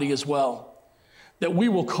mentality as well, that we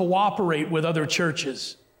will cooperate with other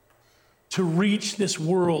churches to reach this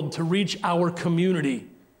world, to reach our community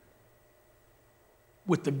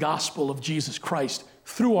with the gospel of Jesus Christ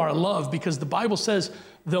through our love, because the Bible says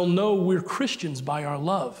they'll know we're Christians by our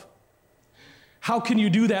love. How can you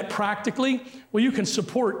do that practically? Well, you can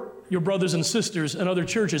support your brothers and sisters and other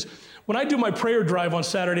churches. When I do my prayer drive on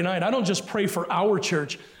Saturday night, I don't just pray for our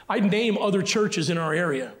church. I name other churches in our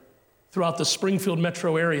area, throughout the Springfield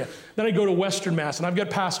metro area. Then I go to Western Mass, and I've got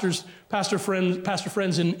pastor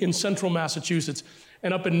friends in central Massachusetts,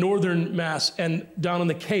 and up in northern Mass, and down in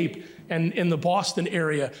the Cape, and in the Boston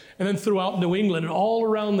area, and then throughout New England, and all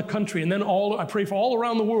around the country, and then I pray for all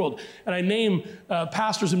around the world, and I name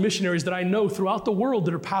pastors and missionaries that I know throughout the world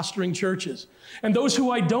that are pastoring churches, and those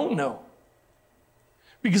who I don't know.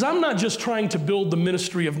 Because I'm not just trying to build the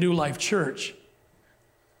ministry of New Life Church,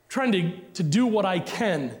 I'm trying to do what I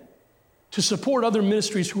can to support other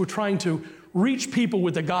ministries who are trying to reach people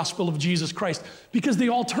with the gospel of Jesus Christ, because the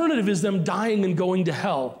alternative is them dying and going to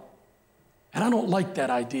hell. And I don't like that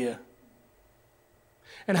idea.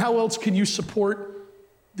 And how else can you support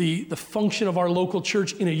the function of our local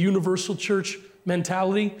church in a universal church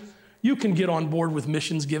mentality? You can get on board with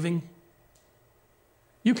missions giving.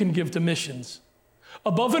 You can give to missions.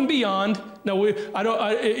 Above and beyond, now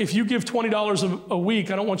if you give $20 a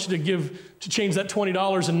week, I don't want you to change that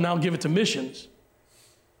 $20 and now give it to missions.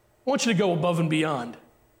 I want you to go above and beyond.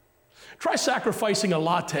 Try sacrificing a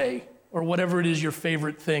latte or whatever it is your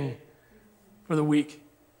favorite thing for the week.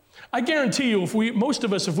 I guarantee you, if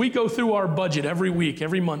we go through our budget every week,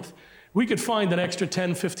 every month, we could find an extra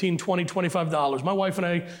 $10, $15, $20, $25. My wife and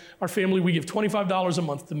I, our family, we give $25 a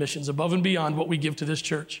month to missions above and beyond what we give to this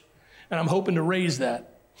church. And I'm hoping to raise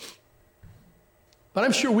that. But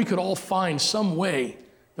I'm sure we could all find some way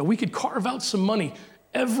that we could carve out some money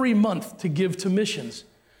every month to give to missions.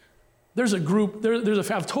 There's a group,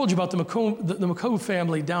 I've told you about the McCove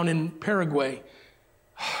family down in Paraguay.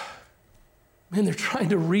 Man, they're trying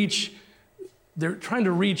to reach They're trying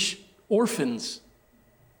to reach orphans,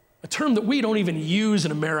 a term that we don't even use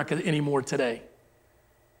in America anymore today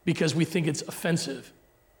because we think it's offensive.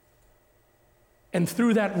 And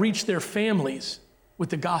through that, reach their families with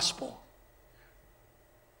the gospel.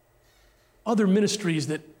 Other ministries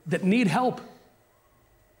that need help.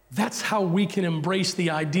 That's how we can embrace the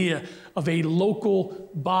idea of a local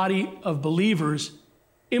body of believers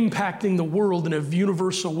impacting the world in a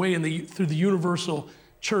universal way through the universal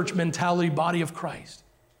church mentality, body of Christ.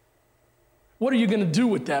 What are you going to do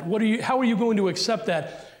with that? How are you going to accept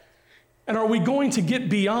that? And are we going to get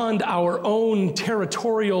beyond our own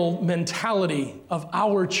territorial mentality of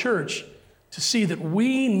our church to see that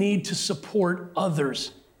we need to support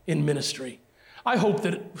others in ministry? I hope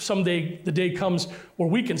that someday the day comes where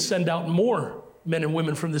we can send out more men and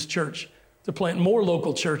women from this church to plant more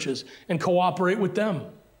local churches and cooperate with them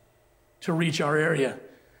to reach our area.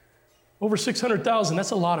 Over 600,000,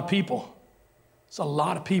 that's a lot of people. It's a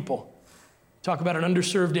lot of people. Talk about an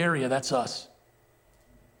underserved area, that's us.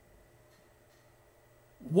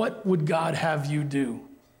 What would God have you do?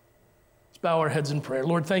 Let's bow our heads in prayer.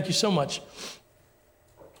 Lord, thank you so much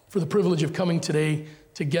for the privilege of coming today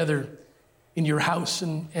together in your house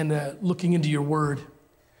and looking into your word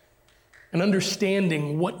and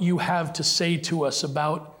understanding what you have to say to us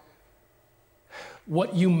about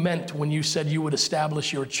what you meant when you said you would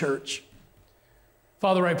establish your church.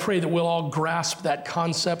 Father, I pray that we'll all grasp that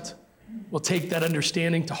concept. We'll take that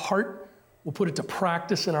understanding to heart. We'll put it to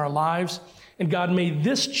practice in our lives. And God, may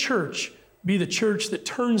this church be the church that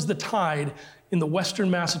turns the tide in the Western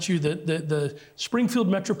Massachusetts, the Springfield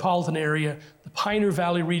metropolitan area, the Pioneer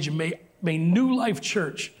Valley region. May New Life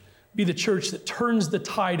Church be the church that turns the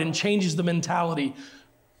tide and changes the mentality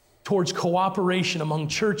towards cooperation among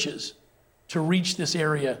churches to reach this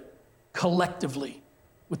area collectively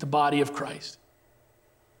with the body of Christ,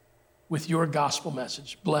 with your gospel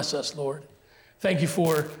message. Bless us, Lord. Thank you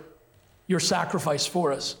for your sacrifice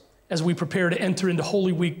for us as we prepare to enter into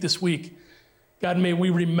Holy Week this week. God, may we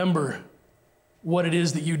remember what it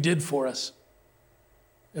is that you did for us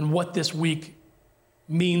and what this week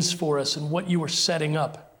means for us and what you are setting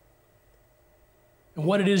up and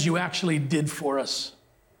what it is you actually did for us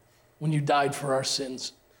when you died for our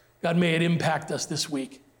sins. God, may it impact us this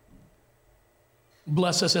week.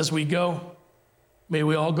 Bless us as we go. May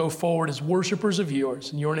we all go forward as worshipers of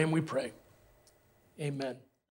yours. In your name we pray. Amen.